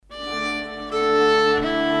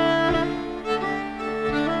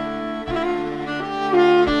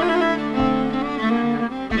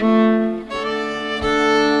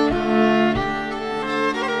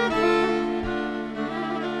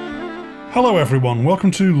Hello everyone, welcome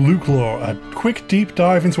to Lukelore, a quick deep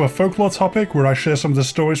dive into a folklore topic where I share some of the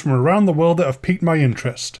stories from around the world that have piqued my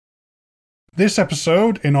interest. This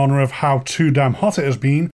episode, in honour of how too damn hot it has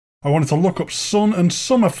been, I wanted to look up sun and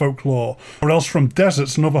summer folklore, or else from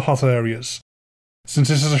deserts and other hot areas. Since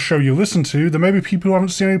this is a show you listen to, there may be people who haven't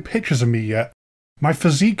seen any pictures of me yet. My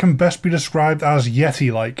physique can best be described as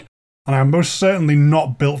Yeti-like, and I am most certainly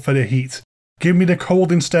not built for the heat. Give me the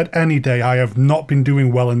cold instead any day, I have not been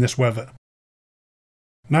doing well in this weather.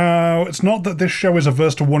 Now, it's not that this show is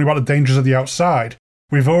averse to warning about the dangers of the outside.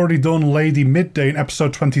 We've already done Lady Midday in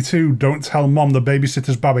episode 22, Don't Tell Mom the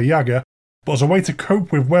Babysitter's Baba Yaga, but as a way to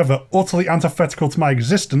cope with weather utterly antithetical to my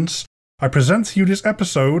existence, I present to you this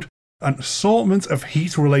episode an assortment of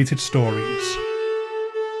heat-related stories.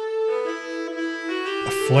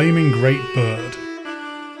 A flaming great bird.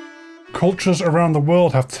 Cultures around the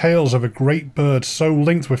world have tales of a great bird so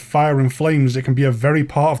linked with fire and flames it can be a very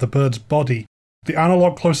part of the bird's body. The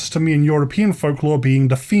analogue closest to me in European folklore being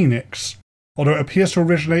the phoenix, although it appears to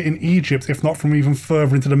originate in Egypt if not from even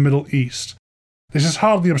further into the Middle East. This is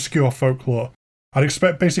hardly obscure folklore. I'd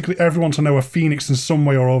expect basically everyone to know a phoenix in some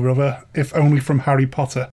way or other, if only from Harry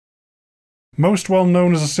Potter. Most well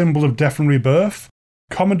known as a symbol of death and rebirth,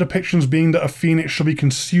 common depictions being that a phoenix shall be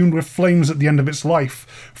consumed with flames at the end of its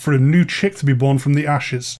life, for a new chick to be born from the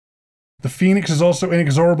ashes. The phoenix is also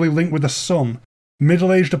inexorably linked with the sun,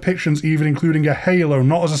 Middle-Age depictions even including a halo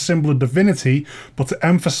not as a symbol of divinity, but to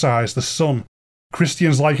emphasise the sun.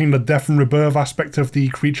 Christians liking the death and rebirth aspect of the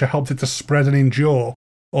creature helped it to spread and endure,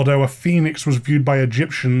 although a phoenix was viewed by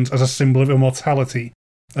Egyptians as a symbol of immortality,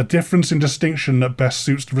 a difference in distinction that best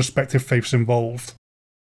suits the respective faiths involved.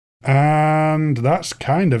 And that's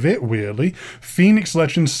kind of it, really. Phoenix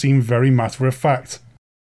legends seem very matter-of-fact.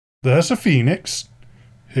 There's a phoenix.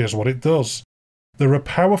 Here's what it does. They're a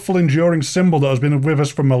powerful, enduring symbol that has been with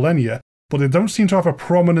us for millennia, but they don't seem to have a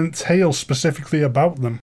prominent tale specifically about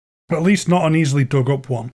them. At least not an easily dug up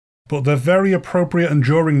one. But their very appropriate,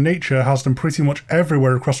 enduring nature has them pretty much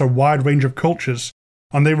everywhere across a wide range of cultures,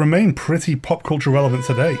 and they remain pretty pop culture relevant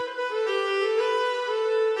today.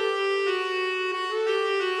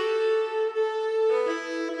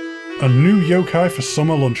 A new yokai for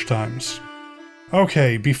summer lunchtimes.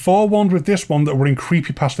 Okay, be forewarned with this one that we're in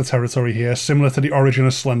creepypasta territory here, similar to the origin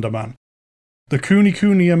of Slender Man. The Kuni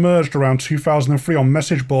Kuni emerged around 2003 on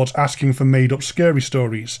message boards asking for made-up scary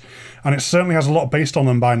stories, and it certainly has a lot based on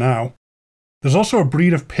them by now. There's also a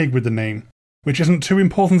breed of pig with the name, which isn't too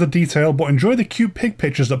important to detail, but enjoy the cute pig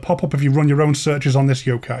pictures that pop up if you run your own searches on this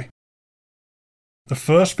yokai. The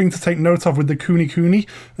first thing to take note of with the Kuni Kuni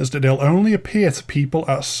is that they'll only appear to people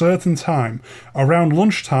at a certain time, around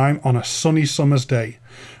lunchtime on a sunny summer's day,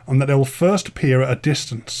 and that they will first appear at a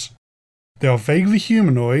distance. They are vaguely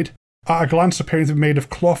humanoid, at a glance appearing to be made of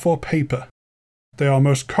cloth or paper. They are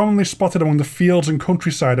most commonly spotted among the fields and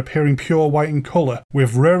countryside appearing pure white in colour,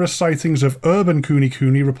 with rarer sightings of urban Kuni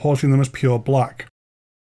Kuni reporting them as pure black.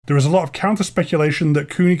 There is a lot of counter-speculation that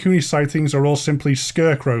Kuni Kuni sightings are all simply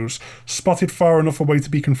scarecrows, spotted far enough away to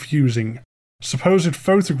be confusing. Supposed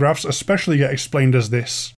photographs especially get explained as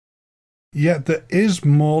this. Yet there is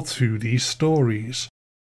more to these stories.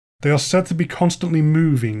 They are said to be constantly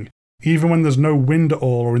moving, even when there's no wind at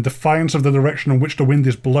all or in defiance of the direction in which the wind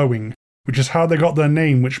is blowing, which is how they got their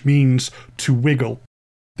name, which means to wiggle.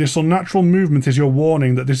 This unnatural movement is your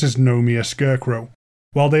warning that this is no mere scarecrow.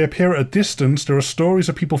 While they appear at a distance, there are stories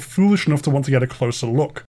of people foolish enough to want to get a closer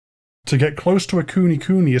look. To get close to a Kuni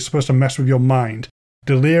Kuni is supposed to mess with your mind.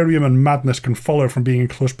 Delirium and madness can follow from being in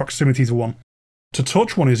close proximity to one. To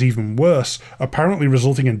touch one is even worse, apparently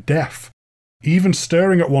resulting in death. Even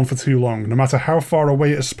staring at one for too long, no matter how far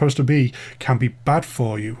away it is supposed to be, can be bad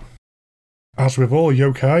for you. As with all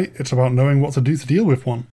yokai, it's about knowing what to do to deal with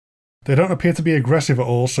one. They don't appear to be aggressive at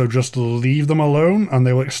all, so just leave them alone and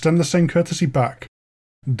they will extend the same courtesy back.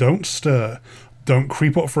 Don't stir, don't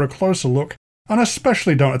creep up for a closer look, and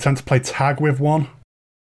especially don't attempt to play tag with one.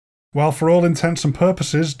 While for all intents and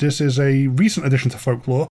purposes this is a recent addition to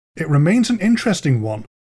folklore, it remains an interesting one.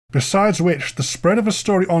 Besides which, the spread of a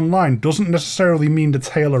story online doesn't necessarily mean the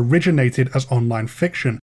tale originated as online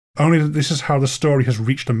fiction, only that this is how the story has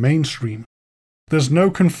reached the mainstream. There's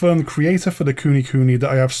no confirmed creator for the Kuni Kuni that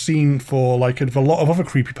I have seen for like a lot of other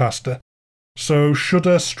creepypasta. So should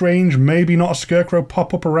a strange, maybe not a scarecrow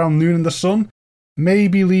pop up around noon in the sun,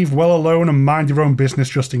 maybe leave well alone and mind your own business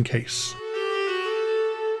just in case.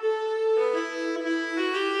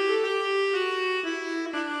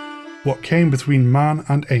 What came between man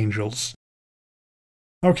and angels?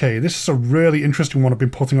 Okay, this is a really interesting one I've been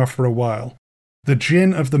putting off for a while. The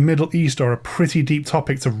jinn of the Middle East are a pretty deep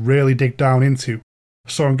topic to really dig down into,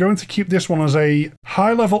 so I'm going to keep this one as a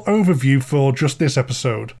high-level overview for just this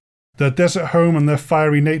episode. Their desert home and their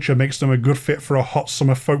fiery nature makes them a good fit for a hot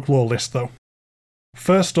summer folklore list though.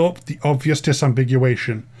 First up, the obvious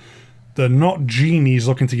disambiguation. They're not genies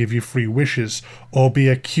looking to give you free wishes, or be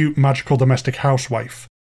a cute magical domestic housewife.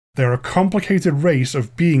 They're a complicated race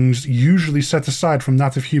of beings usually set aside from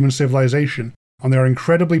that of human civilization, and they are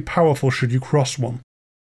incredibly powerful should you cross one.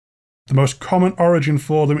 The most common origin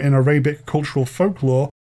for them in Arabic cultural folklore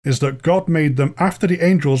is that God made them after the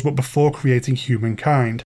angels but before creating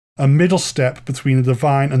humankind, a middle step between the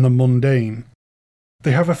divine and the mundane.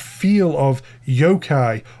 They have a feel of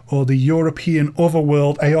yokai, or the European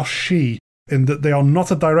otherworld Eoshi, in that they are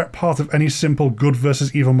not a direct part of any simple good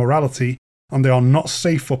versus evil morality, and they are not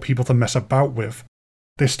safe for people to mess about with.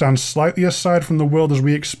 They stand slightly aside from the world as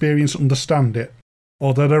we experience and understand it,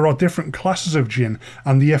 although there are different classes of jinn,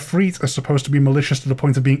 and the Efreet are supposed to be malicious to the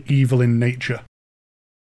point of being evil in nature.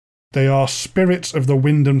 They are spirits of the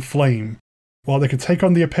wind and flame. While they can take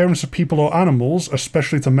on the appearance of people or animals,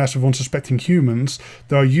 especially to mess with unsuspecting humans,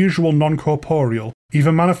 they are usually non-corporeal,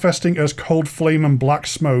 either manifesting as cold flame and black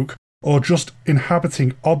smoke, or just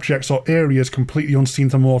inhabiting objects or areas completely unseen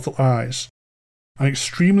to mortal eyes. An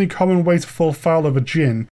extremely common way to fall foul of a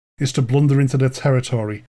jinn is to blunder into their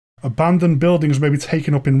territory. Abandoned buildings may be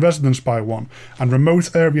taken up in residence by one, and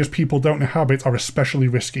remote areas people don't inhabit are especially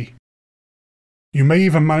risky. You may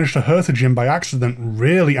even manage to hurt a jinn by accident,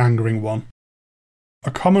 really angering one.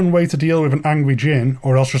 A common way to deal with an angry jinn,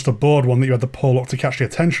 or else just a bored one that you had the poor luck to catch the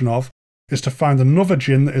attention of, is to find another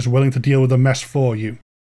jinn that is willing to deal with the mess for you.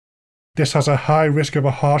 This has a high risk of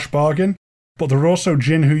a harsh bargain, but there are also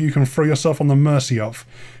jinn who you can throw yourself on the mercy of.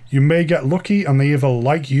 You may get lucky and they either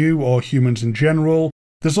like you or humans in general.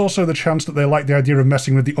 There's also the chance that they like the idea of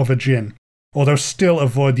messing with the other jinn. Although still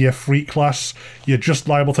avoid the Efreet class, you're just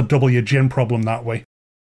liable to double your jinn problem that way.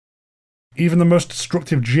 Even the most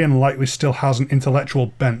destructive jinn likely still has an intellectual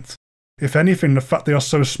bent. If anything, the fact they are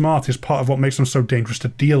so smart is part of what makes them so dangerous to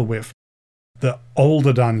deal with. They're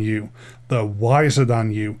older than you, they're wiser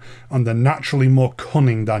than you, and they're naturally more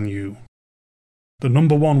cunning than you. The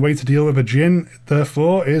number one way to deal with a jinn,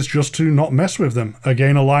 therefore, is just to not mess with them,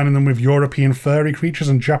 again aligning them with European fairy creatures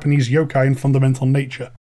and Japanese yokai in fundamental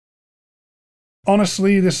nature.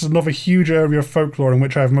 Honestly, this is another huge area of folklore in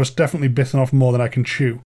which I have most definitely bitten off more than I can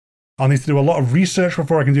chew. I'll need to do a lot of research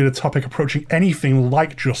before I can do the topic approaching anything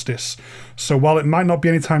like justice, so while it might not be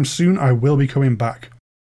anytime soon, I will be coming back.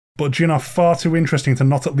 But jinn are far too interesting to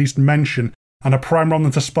not at least mention, and a prime on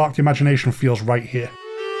them to spark the imagination feels right here.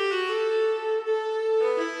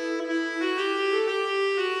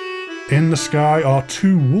 In the sky are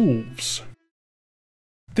two wolves.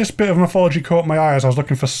 This bit of mythology caught my eye as I was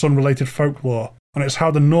looking for sun-related folklore, and it's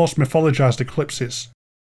how the Norse mythologized eclipses.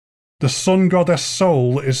 The sun goddess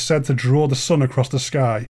Sol is said to draw the sun across the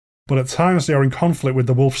sky, but at times they are in conflict with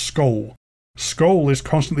the wolf Skoll. Skoll is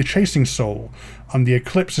constantly chasing Sol, and the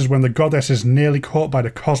eclipse is when the goddess is nearly caught by the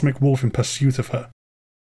cosmic wolf in pursuit of her.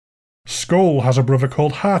 Skoll has a brother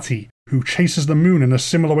called Hati, who chases the moon in a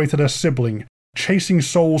similar way to their sibling, chasing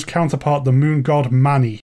Sol's counterpart the moon god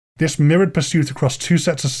Mani. This mirrored pursuit across two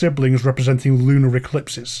sets of siblings representing lunar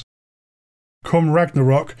eclipses. Come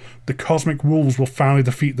Ragnarok, the cosmic wolves will finally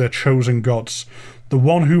defeat their chosen gods. The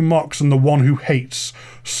one who mocks and the one who hates,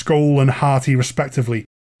 Skoll and Hati respectively,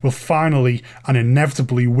 will finally and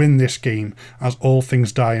inevitably win this game as all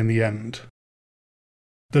things die in the end.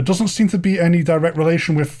 There doesn't seem to be any direct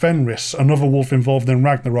relation with Fenris, another wolf involved in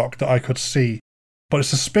Ragnarok, that I could see, but it's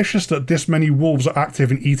suspicious that this many wolves are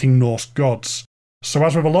active in eating Norse gods. So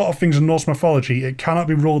as with a lot of things in Norse mythology, it cannot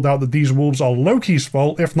be ruled out that these wolves are Loki's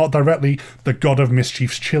fault, if not directly the god of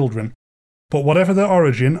mischief's children. But whatever their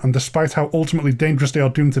origin, and despite how ultimately dangerous they are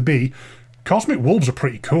doomed to be, cosmic wolves are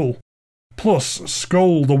pretty cool. Plus,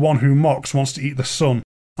 Skoll, the one who mocks, wants to eat the sun,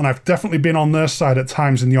 and I've definitely been on their side at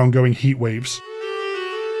times in the ongoing heat waves.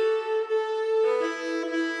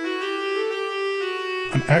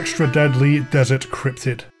 An extra deadly desert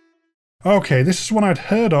cryptid. Okay, this is one I'd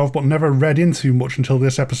heard of but never read into much until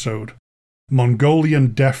this episode. Mongolian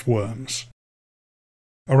deathworms.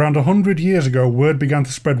 Around 100 years ago, word began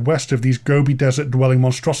to spread west of these Gobi Desert-dwelling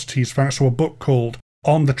monstrosities thanks to a book called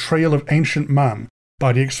On the Trail of Ancient Man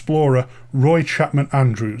by the explorer Roy Chapman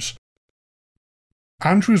Andrews.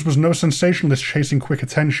 Andrews was no sensationalist chasing quick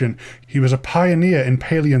attention, he was a pioneer in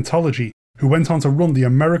paleontology who went on to run the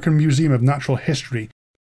American Museum of Natural History.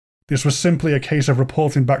 This was simply a case of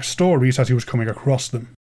reporting back stories as he was coming across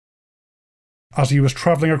them. As he was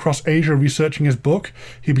travelling across Asia researching his book,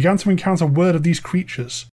 he began to encounter word of these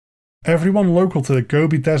creatures. Everyone local to the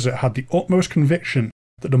Gobi Desert had the utmost conviction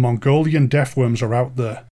that the Mongolian deathworms are out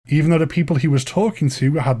there, even though the people he was talking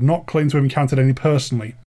to had not claimed to have encountered any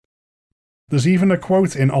personally. There's even a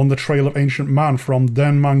quote in On the Trail of Ancient Man from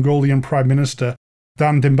then Mongolian Prime Minister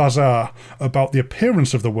Dan Dinbazar about the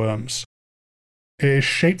appearance of the worms. It is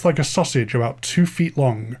shaped like a sausage about 2 feet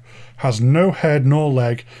long, has no head nor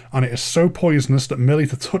leg, and it is so poisonous that merely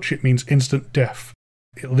to touch it means instant death.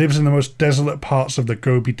 It lives in the most desolate parts of the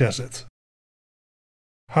Gobi Desert.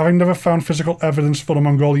 Having never found physical evidence for the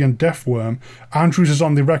Mongolian deathworm, Andrews is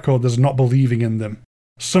on the record as not believing in them.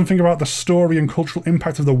 Something about the story and cultural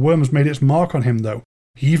impact of the worms made its mark on him, though.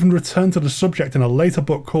 He even returned to the subject in a later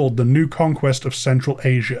book called The New Conquest of Central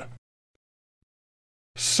Asia.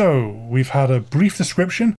 So, we've had a brief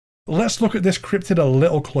description. Let's look at this cryptid a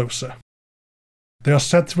little closer. They are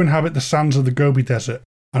said to inhabit the sands of the Gobi Desert,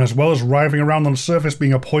 and as well as writhing around on the surface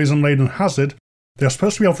being a poison-laden hazard, they are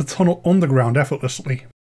supposed to be able to tunnel underground effortlessly.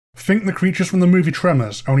 Think the creatures from the movie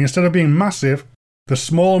Tremors, only instead of being massive, they're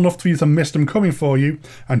small enough for you to miss them coming for you,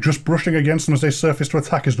 and just brushing against them as they surface to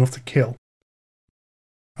attack is enough to kill.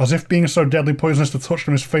 As if being so deadly poisonous to touch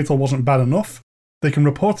them is fatal wasn't bad enough, they can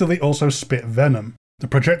reportedly also spit venom, the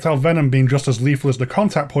projectile venom being just as lethal as the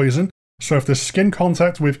contact poison, so if there's skin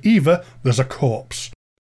contact with either, there's a corpse.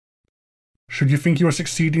 Should you think you are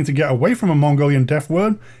succeeding to get away from a Mongolian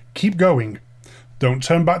deathworm, keep going. Don't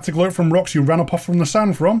turn back to gloat from rocks you ran up off from the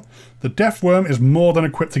sand from. The deathworm is more than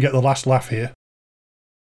equipped to get the last laugh here.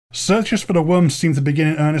 Searches for the worms seem to begin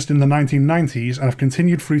in earnest in the 1990s and have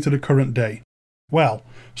continued through to the current day. Well,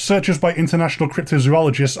 searches by international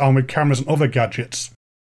cryptozoologists armed with cameras and other gadgets.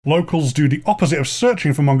 Locals do the opposite of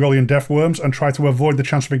searching for Mongolian deathworms and try to avoid the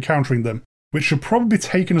chance of encountering them, which should probably be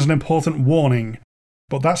taken as an important warning,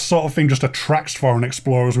 but that sort of thing just attracts foreign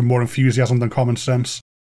explorers with more enthusiasm than common sense.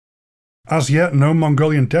 As yet, no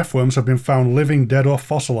Mongolian deathworms have been found living, dead or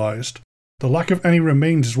fossilised. The lack of any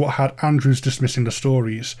remains is what had Andrews dismissing the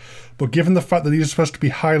stories, but given the fact that these are supposed to be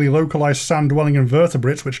highly localised sand-dwelling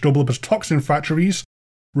invertebrates which double up as toxin factories,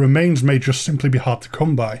 remains may just simply be hard to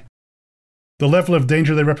come by. The level of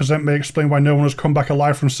danger they represent may explain why no one has come back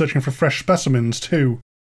alive from searching for fresh specimens, too.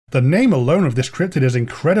 The name alone of this cryptid is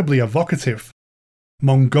incredibly evocative.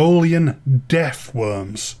 Mongolian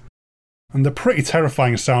deathworms. And they're pretty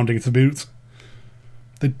terrifying sounding to boot.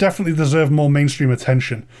 They definitely deserve more mainstream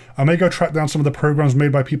attention. I may go track down some of the programs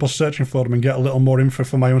made by people searching for them and get a little more info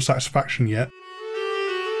for my own satisfaction yet.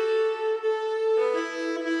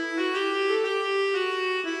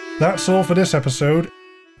 That's all for this episode.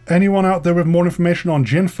 Anyone out there with more information on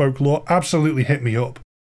Jin folklore, absolutely hit me up.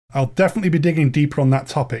 I'll definitely be digging deeper on that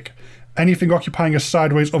topic. Anything occupying a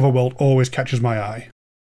sideways otherworld always catches my eye.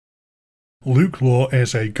 Luke Lore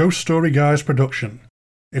is a Ghost Story Guys production.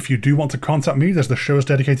 If you do want to contact me, there's the show's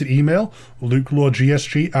dedicated email,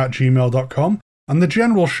 lukeloregsg@gmail.com, and the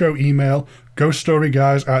general show email,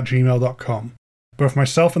 ghoststoryguys@gmail.com. Both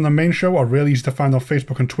myself and the main show are really easy to find on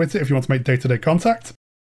Facebook and Twitter if you want to make day-to-day contact.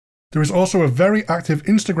 There is also a very active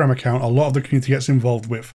Instagram account a lot of the community gets involved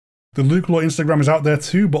with. The Luke Lore Instagram is out there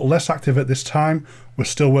too, but less active at this time. We're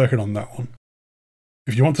still working on that one.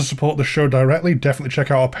 If you want to support the show directly, definitely check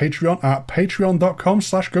out our Patreon at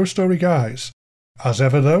patreon.com/ghoststoryguys. As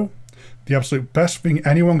ever though, the absolute best thing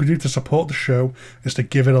anyone can do to support the show is to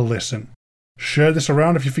give it a listen. Share this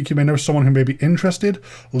around if you think you may know someone who may be interested,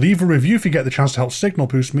 leave a review if you get the chance to help signal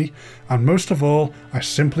boost me, and most of all, I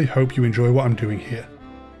simply hope you enjoy what I'm doing here.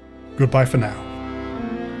 Goodbye for now.